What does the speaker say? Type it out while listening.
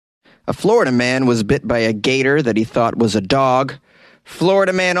A Florida man was bit by a gator that he thought was a dog.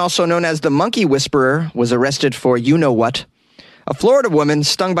 Florida man, also known as the Monkey Whisperer, was arrested for you-know-what. A Florida woman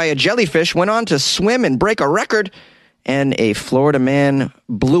stung by a jellyfish went on to swim and break a record. And a Florida man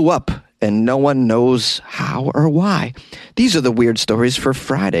blew up, and no one knows how or why. These are the weird stories for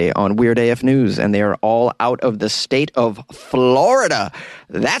Friday on Weird AF News, and they are all out of the state of Florida.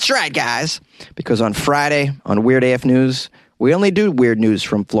 That's right, guys, because on Friday on Weird AF News, we only do weird news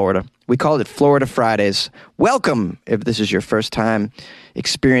from Florida. We call it Florida Fridays. Welcome if this is your first time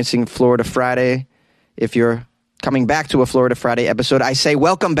experiencing Florida Friday. If you're coming back to a Florida Friday episode, I say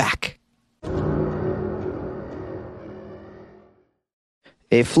welcome back.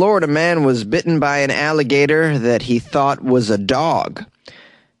 A Florida man was bitten by an alligator that he thought was a dog.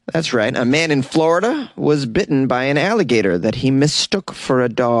 That's right, a man in Florida was bitten by an alligator that he mistook for a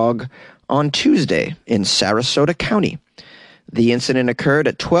dog on Tuesday in Sarasota County. The incident occurred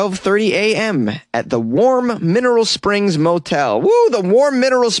at 12:30 a.m. at the Warm Mineral Springs Motel. Woo, the Warm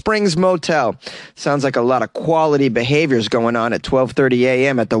Mineral Springs Motel. Sounds like a lot of quality behaviors going on at 12:30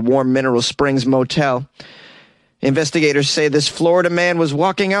 a.m. at the Warm Mineral Springs Motel. Investigators say this Florida man was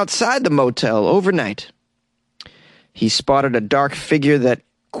walking outside the motel overnight. He spotted a dark figure that,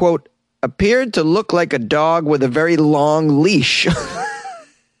 quote, appeared to look like a dog with a very long leash.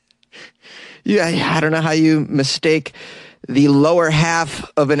 Yeah, I don't know how you mistake the lower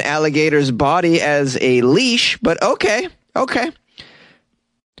half of an alligator's body as a leash, but okay.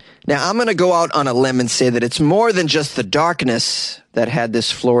 Now, I'm going to go out on a limb and say that it's more than just the darkness that had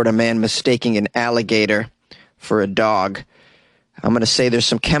this Florida man mistaking an alligator for a dog. I'm going to say there's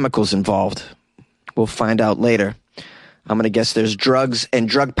some chemicals involved. We'll find out later. I'm going to guess there's drugs and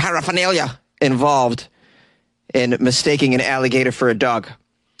drug paraphernalia involved in mistaking an alligator for a dog.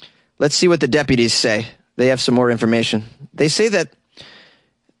 Let's see what the deputies say. They have some more information. They say that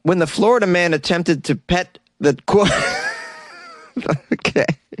when the Florida man attempted to pet the... Okay.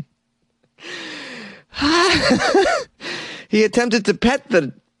 He attempted to pet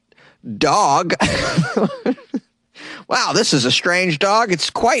the dog. Wow, this is a strange dog. It's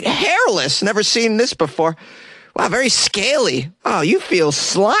quite hairless. Never seen this before. Wow, very scaly. Oh, you feel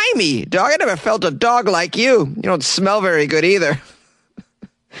slimy, dog. I never felt a dog like you. You don't smell very good either.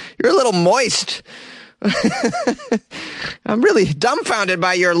 You're a little moist. I'm really dumbfounded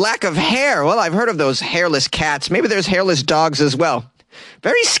by your lack of hair. Well, I've heard of those hairless cats. Maybe there's hairless dogs as well.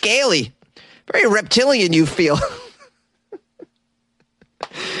 Very scaly. Very reptilian you feel.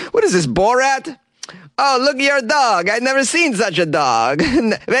 What is this, Borat? Oh, look at your dog. I've never seen such a dog.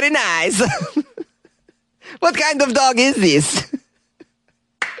 Very nice. What kind of dog is this?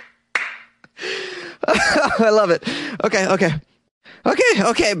 I love it.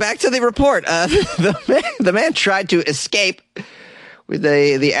 Okay, back to the report. The man tried to escape with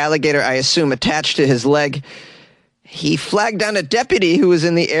the alligator, I assume, attached to his leg. He flagged down a deputy who was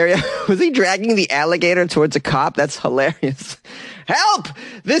in the area. Was he dragging the alligator towards a cop? That's hilarious. Help!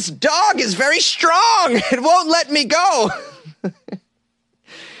 This dog is very strong! It won't let me go!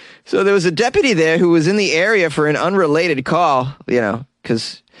 So there was a deputy there who was in the area for an unrelated call,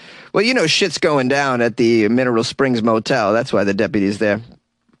 because... Well, shit's going down at the Mineral Springs Motel. That's why the deputy's there.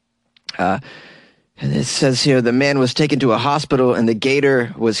 And it says here the man was taken to a hospital and the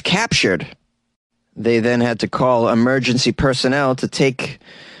gator was captured. They then had to call emergency personnel to take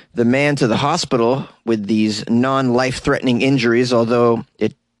the man to the hospital with these non-life-threatening injuries, although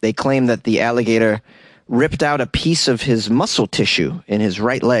they claim that the alligator ripped out a piece of his muscle tissue in his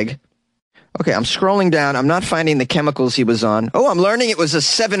right leg. Okay, I'm scrolling down. I'm not finding the chemicals he was on. Oh, I'm learning it was a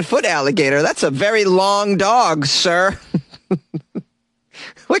 7-foot alligator. That's a very long dog, sir.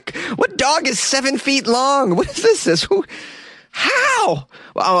 What dog is 7 feet long? What is this? How?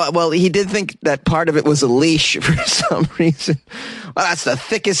 Well, he did think that part of it was a leash for some reason. Well, that's the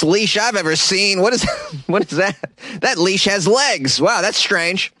thickest leash I've ever seen. What is that? That leash has legs. Wow, that's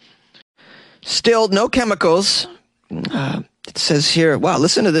strange. Still, no chemicals. It says here, wow,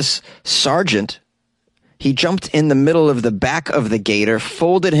 listen to this sergeant. He jumped in the middle of the back of the gator,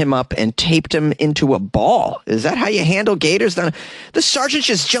 folded him up, and taped him into a ball. Is that how you handle gators? The sergeant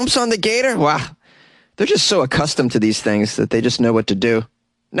just jumps on the gator? Wow. They're just so accustomed to these things that they just know what to do.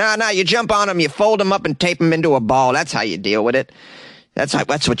 No, you jump on them, you fold them up and tape them into a ball. That's how you deal with it. That's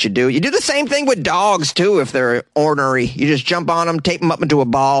what you do. You do the same thing with dogs, too, if they're ornery. You just jump on them, tape them up into a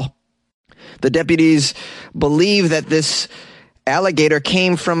ball. The deputies believe that this alligator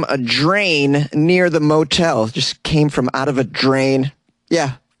came from a drain near the motel. Just came from out of a drain.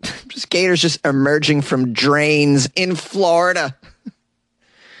 Yeah, just gators just emerging from drains in Florida.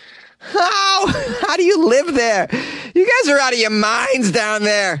 How do you live there? You guys are out of your minds down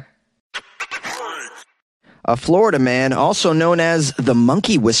there. A Florida man, also known as the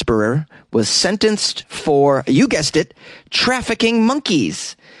Monkey Whisperer, was sentenced for, you guessed it, trafficking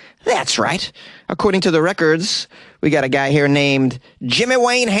monkeys. That's right. According to the records, we got a guy here named Jimmy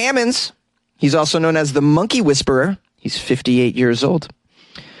Wayne Hammonds. He's also known as the Monkey Whisperer. He's 58 years old.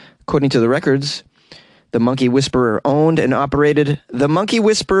 According to the records, the Monkey Whisperer owned and operated the Monkey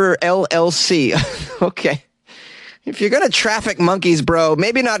Whisperer LLC. Okay. If you're going to traffic monkeys, bro,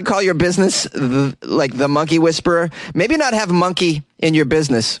 maybe not call your business like the Monkey Whisperer. Maybe not have monkey in your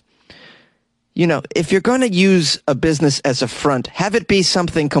business. You know, if you're going to use a business as a front, have it be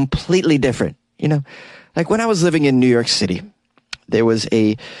something completely different. You know, like when I was living in New York City, there was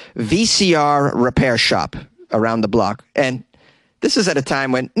a VCR repair shop around the block. And this is at a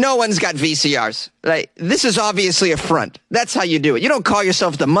time when no one's got VCRs. Like, this is obviously a front. That's how you do it. You don't call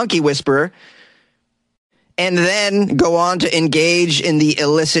yourself the Monkey Whisperer and then go on to engage in the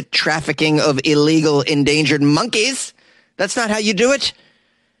illicit trafficking of illegal endangered monkeys. That's not how you do it.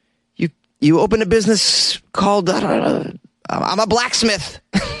 You open a business called, I'm a blacksmith.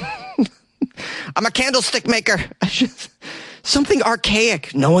 I'm a candlestick maker. Something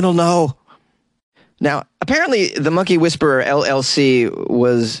archaic. No one will know. Now, apparently the Monkey Whisperer LLC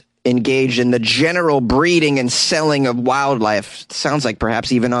was engaged in the general breeding and selling of wildlife. Sounds like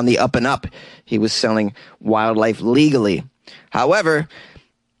perhaps even on the up and up, he was selling wildlife legally. However,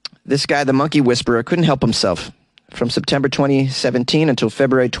 this guy, the Monkey Whisperer, couldn't help himself. From September 2017 until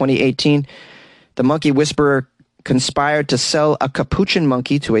February 2018, the Monkey Whisperer conspired to sell a capuchin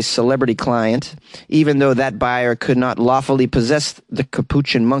monkey to a celebrity client, even though that buyer could not lawfully possess the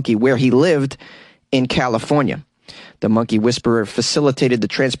capuchin monkey where he lived in California. The Monkey Whisperer facilitated the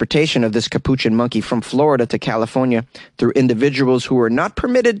transportation of this capuchin monkey from Florida to California through individuals who were not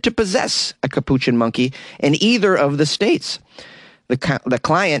permitted to possess a capuchin monkey in either of the states. The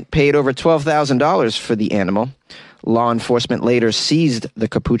client paid over $12,000 for the animal. Law enforcement later seized the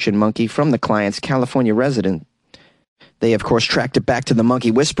capuchin monkey from the client's California resident. They, of course, tracked it back to the Monkey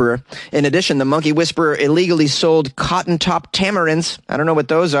Whisperer. In addition, the Monkey Whisperer illegally sold cotton-top tamarins. I don't know what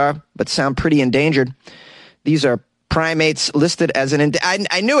those are, but sound pretty endangered. These are primates listed as an...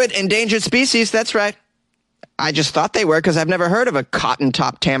 I knew it, endangered species, that's right. I just thought they were because I've never heard of a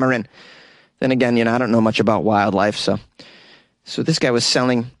cotton-top tamarin. Then again, I don't know much about wildlife, so this guy was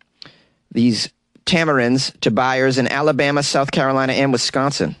selling these tamarins to buyers in Alabama, South Carolina, and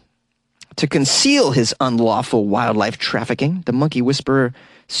Wisconsin. To conceal his unlawful wildlife trafficking, the Monkey Whisperer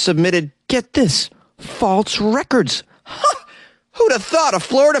submitted, get this, false records. Huh! Who'd have thought a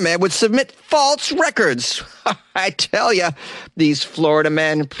Florida man would submit false records? I tell you, these Florida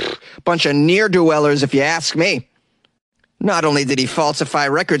men, bunch of ne'er-do-wellers if you ask me. Not only did he falsify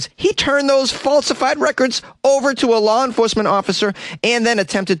records, he turned those falsified records over to a law enforcement officer and then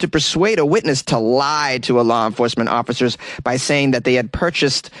attempted to persuade a witness to lie to a law enforcement officers by saying that they had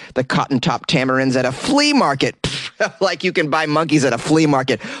purchased the cotton-top tamarins at a flea market. Like you can buy monkeys at a flea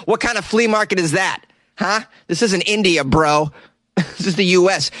market. What kind of flea market is that? Huh? This isn't India, bro. This is the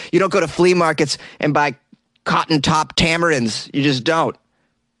U.S. You don't go to flea markets and buy cotton-top tamarins. You just don't.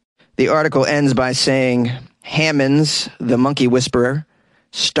 The article ends by saying, Hammonds, the Monkey Whisperer,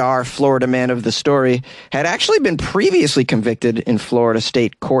 star Florida man of the story, had actually been previously convicted in Florida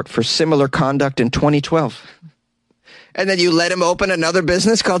State Court for similar conduct in 2012. And then you let him open another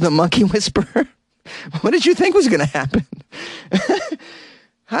business called the Monkey Whisperer? What did you think was going to happen?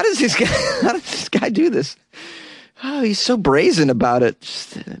 How does this guy do this? Oh, he's so brazen about it.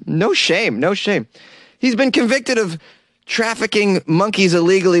 Just, no shame. He's been convicted of trafficking monkeys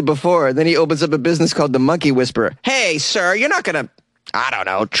illegally before. And then he opens up a business called the Monkey Whisperer. Hey, sir, you're not going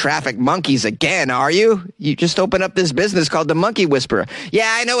to, traffic monkeys again, are you? You just open up this business called the Monkey Whisperer. Yeah,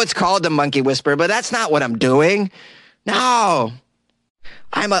 I know it's called the Monkey Whisperer, but that's not what I'm doing. No.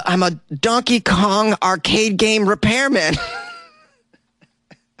 I'm a Donkey Kong arcade game repairman.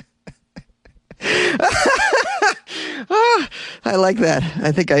 Oh, I like that.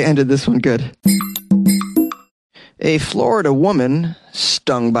 I think I ended this one good. A Florida woman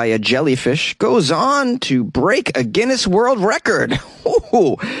stung by a jellyfish goes on to break a Guinness World Record.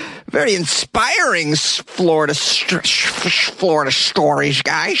 Ooh, very inspiring Florida stories,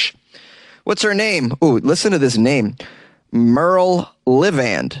 guys. What's her name? Ooh, listen to this name. Merle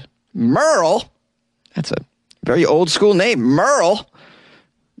Livand. Merle? That's a very old school name. Merle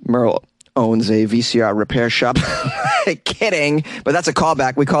owns a VCR repair shop. Kidding, but that's a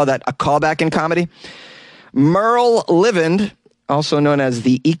callback. We call that a callback in comedy. Merle Livand, also known as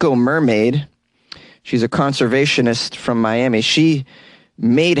the Eco Mermaid. She's a conservationist from Miami. She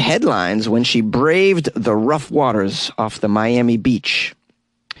made headlines when she braved the rough waters off the Miami beach.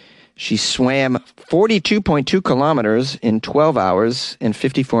 She swam 42.2 kilometers in 12 hours and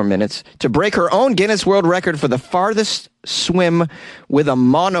 54 minutes to break her own Guinness World Record for the farthest swim with a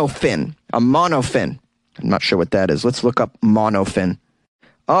monofin. A monofin. I'm not sure what that is. Let's look up monofin.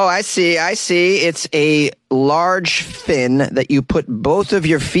 Oh, I see. It's a large fin that you put both of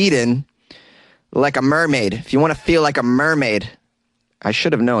your feet in like a mermaid. If you want to feel like a mermaid. I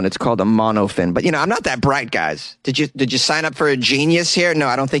should have known it's called a monofin. But, I'm not that bright, guys. Did you sign up for a genius here? No,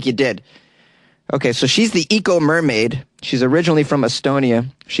 I don't think you did. Okay, so she's the eco mermaid. She's originally from Estonia.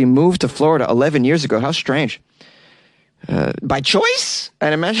 She moved to Florida 11 years ago. How strange. By choice,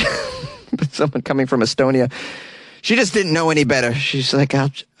 I'd imagine. Someone coming from Estonia. She just didn't know any better. She's like,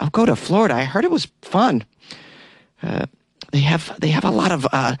 I'll go to Florida. I heard it was fun. They have a lot of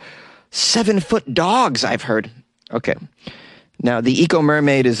 7-foot dogs, I've heard. Okay. Now, the Eco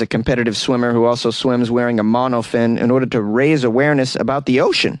Mermaid is a competitive swimmer who also swims wearing a monofin in order to raise awareness about the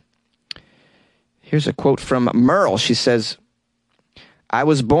ocean. Here's a quote from Merle. She says, I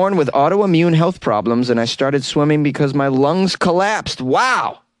was born with autoimmune health problems and I started swimming because my lungs collapsed.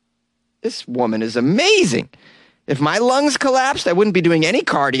 Wow. This woman is amazing. If my lungs collapsed, I wouldn't be doing any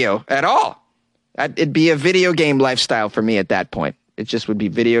cardio at all. It'd be a video game lifestyle for me at that point. It just would be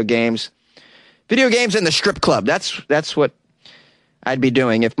video games. Video games and the strip club. That's what I'd be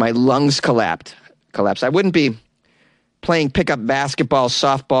doing if my lungs collapsed. I wouldn't be playing pickup basketball,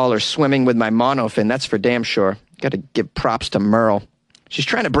 softball, or swimming with my monofin. That's for damn sure. Got to give props to Merle. She's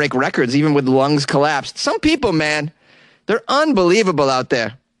trying to break records even with lungs collapsed. Some people, man, they're unbelievable out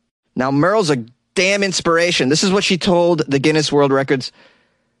there. Now, Merle's a damn inspiration. This is what she told the Guinness World Records.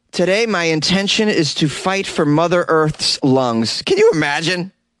 Today, my intention is to fight for Mother Earth's lungs. Can you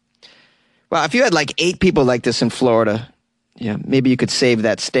imagine? Well, if you had like 8 people like this in Florida, yeah, maybe you could save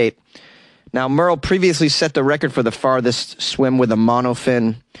that state. Now, Merle previously set the record for the farthest swim with a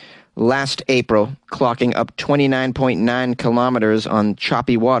monofin last April, clocking up 29.9 kilometers on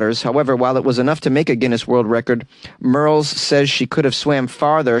choppy waters. However, while it was enough to make a Guinness World Record, Merle says she could have swam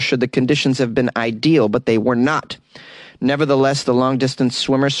farther should the conditions have been ideal, but they were not. Nevertheless, the long-distance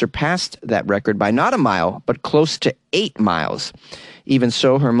swimmer surpassed that record by not a mile, but close to 8 miles. Even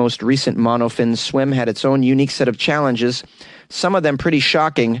so, her most recent monofin swim had its own unique set of challenges, some of them pretty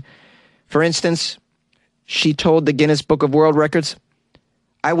shocking. For instance, she told the Guinness Book of World Records,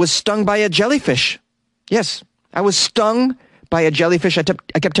 I was stung by a jellyfish. Yes, I was stung by a jellyfish. I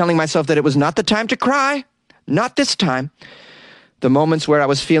kept telling myself that it was not the time to cry. Not this time. The moments where I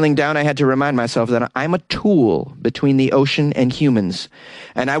was feeling down, I had to remind myself that I'm a tool between the ocean and humans.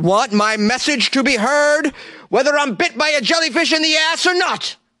 And I want my message to be heard, whether I'm bit by a jellyfish in the ass or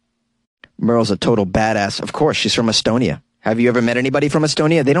not. Merle's a total badass. Of course, she's from Estonia. Have you ever met anybody from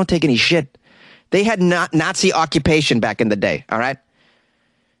Estonia? They don't take any shit. They had Nazi occupation back in the day, all right?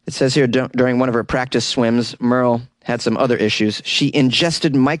 It says here during one of her practice swims, Merle had some other issues. She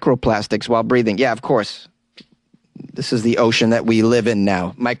ingested microplastics while breathing. Yeah, of course. This is the ocean that we live in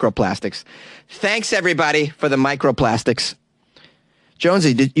now. Microplastics. Thanks, everybody, for the microplastics.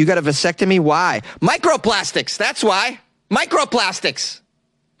 Jonesy, you got a vasectomy? Why? Microplastics. That's why. Microplastics.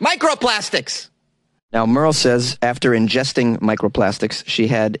 Microplastics. Now, Merle says after ingesting microplastics, she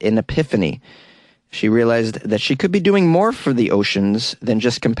had an epiphany. She realized that she could be doing more for the oceans than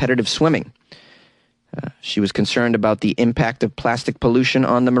just competitive swimming. She was concerned about the impact of plastic pollution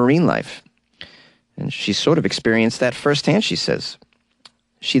on the marine life. And she sort of experienced that firsthand, she says.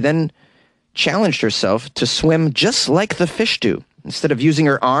 She then challenged herself to swim just like the fish do. Instead of using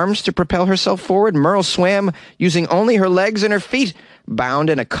her arms to propel herself forward, Merle swam using only her legs and her feet, bound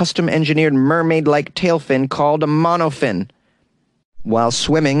in a custom-engineered mermaid-like tail fin called a monofin. While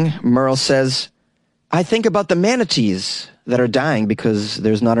swimming, Merle says, I think about the manatees that are dying because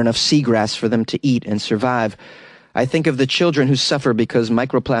there's not enough seagrass for them to eat and survive. I think of the children who suffer because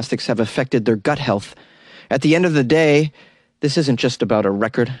microplastics have affected their gut health. At the end of the day, this isn't just about a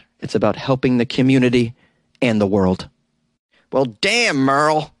record. It's about helping the community and the world. Well, damn,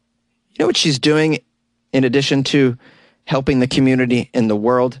 Merle. You know what she's doing in addition to helping the community and the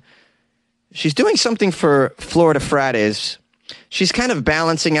world? She's doing something for Florida Fridays. She's kind of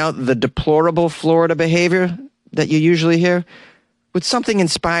balancing out the deplorable Florida behavior that you usually hear with something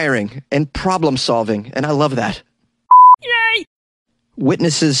inspiring and problem-solving, and I love that. Yay!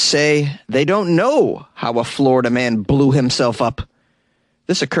 Witnesses say they don't know how a Florida man blew himself up.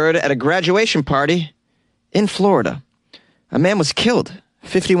 This occurred at a graduation party in Florida. A man was killed.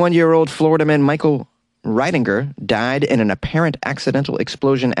 51-year-old Florida man Michael Reidinger died in an apparent accidental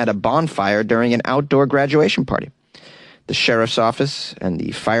explosion at a bonfire during an outdoor graduation party. The sheriff's office and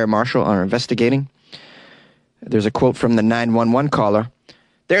the fire marshal are investigating. There's a quote from the 911 caller.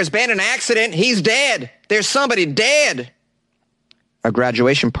 There's been an accident. He's dead. There's somebody dead. A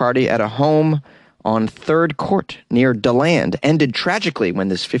graduation party at a home on 3rd Court near DeLand ended tragically when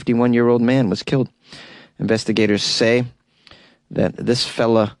this 51-year-old man was killed. Investigators say that this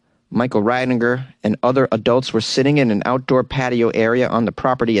fella, Michael Reidinger, and other adults were sitting in an outdoor patio area on the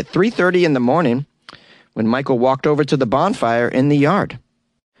property at 3:30 in the morning when Michael walked over to the bonfire in the yard.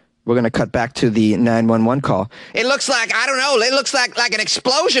 We're going to cut back to the 911 call. It looks like, I don't know, it looks like an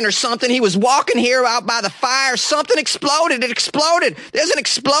explosion or something. He was walking here out by the fire. Something exploded. It exploded. There's an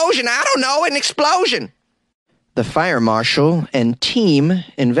explosion. I don't know, an explosion. The fire marshal and team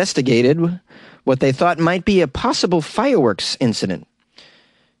investigated what they thought might be a possible fireworks incident.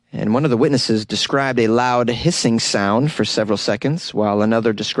 And one of the witnesses described a loud hissing sound for several seconds, while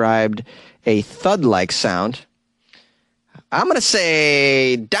another described a thud-like sound. I'm going to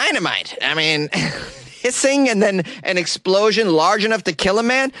say dynamite. I mean, hissing and then an explosion large enough to kill a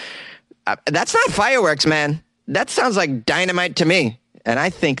man? That's not fireworks, man. That sounds like dynamite to me. And I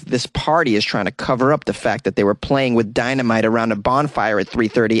think this party is trying to cover up the fact that they were playing with dynamite around a bonfire at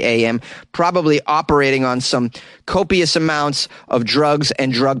 3:30 a.m., probably operating on some copious amounts of drugs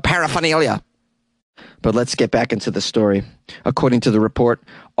and drug paraphernalia. But let's get back into the story. According to the report,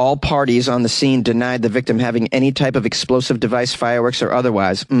 all parties on the scene denied the victim having any type of explosive device, fireworks, or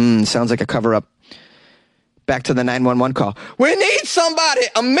otherwise. Sounds like a cover-up. Back to the 911 call. We need somebody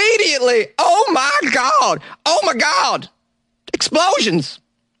immediately. Oh, my God. Oh, my God. Explosions.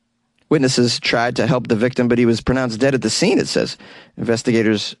 Witnesses tried to help the victim, but he was pronounced dead at the scene, it says.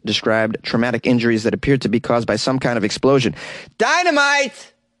 Investigators described traumatic injuries that appeared to be caused by some kind of explosion.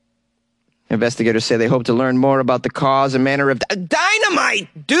 Dynamite! Investigators say they hope to learn more about the cause and manner of dynamite,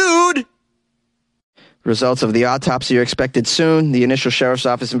 dude! Results of the autopsy are expected soon. The initial sheriff's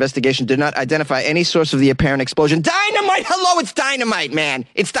office investigation did not identify any source of the apparent explosion. Dynamite! Hello, it's dynamite, man.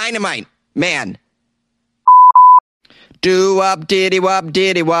 It's dynamite, man. Do-wop, diddy-wop,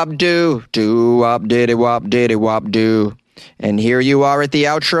 diddy-wop, do. Do-wop, diddy-wop, diddy-wop, do. And here you are at the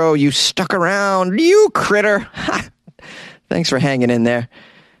outro. You stuck around, you critter. Thanks for hanging in there.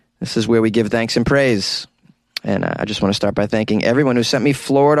 This is where we give thanks and praise. And I just want to start by thanking everyone who sent me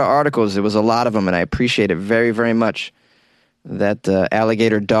Florida articles. There was a lot of them, and I appreciate it very, very much. That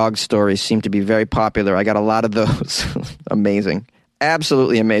alligator dog story seemed to be very popular. I got a lot of those. Amazing.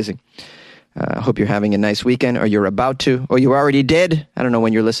 Absolutely amazing. I hope you're having a nice weekend, or you're about to, or you already did. I don't know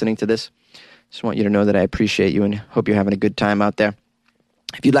when you're listening to this. Just want you to know that I appreciate you and hope you're having a good time out there.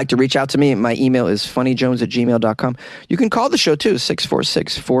 If you'd like to reach out to me, my email is funnyjones@gmail.com. You can call the show, too,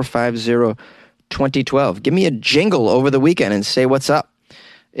 646-450-2012. Give me a jingle over the weekend and say what's up.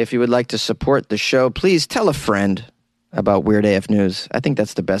 If you would like to support the show, please tell a friend about Weird AF News. I think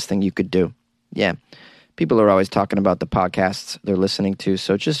that's the best thing you could do. Yeah. People are always talking about the podcasts they're listening to.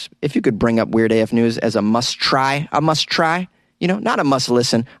 So just, if you could bring up Weird AF News as a must try, you know, not a must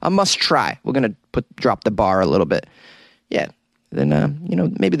listen, a must try. We're going to drop the bar a little bit. Yeah. Then, you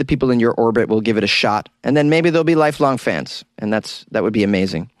know, maybe the people in your orbit will give it a shot. And then maybe they'll be lifelong fans. And that would be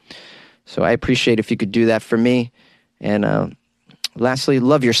amazing. So I appreciate if you could do that for me. And lastly,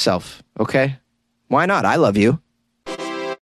 love yourself. Okay? Why not? I love you.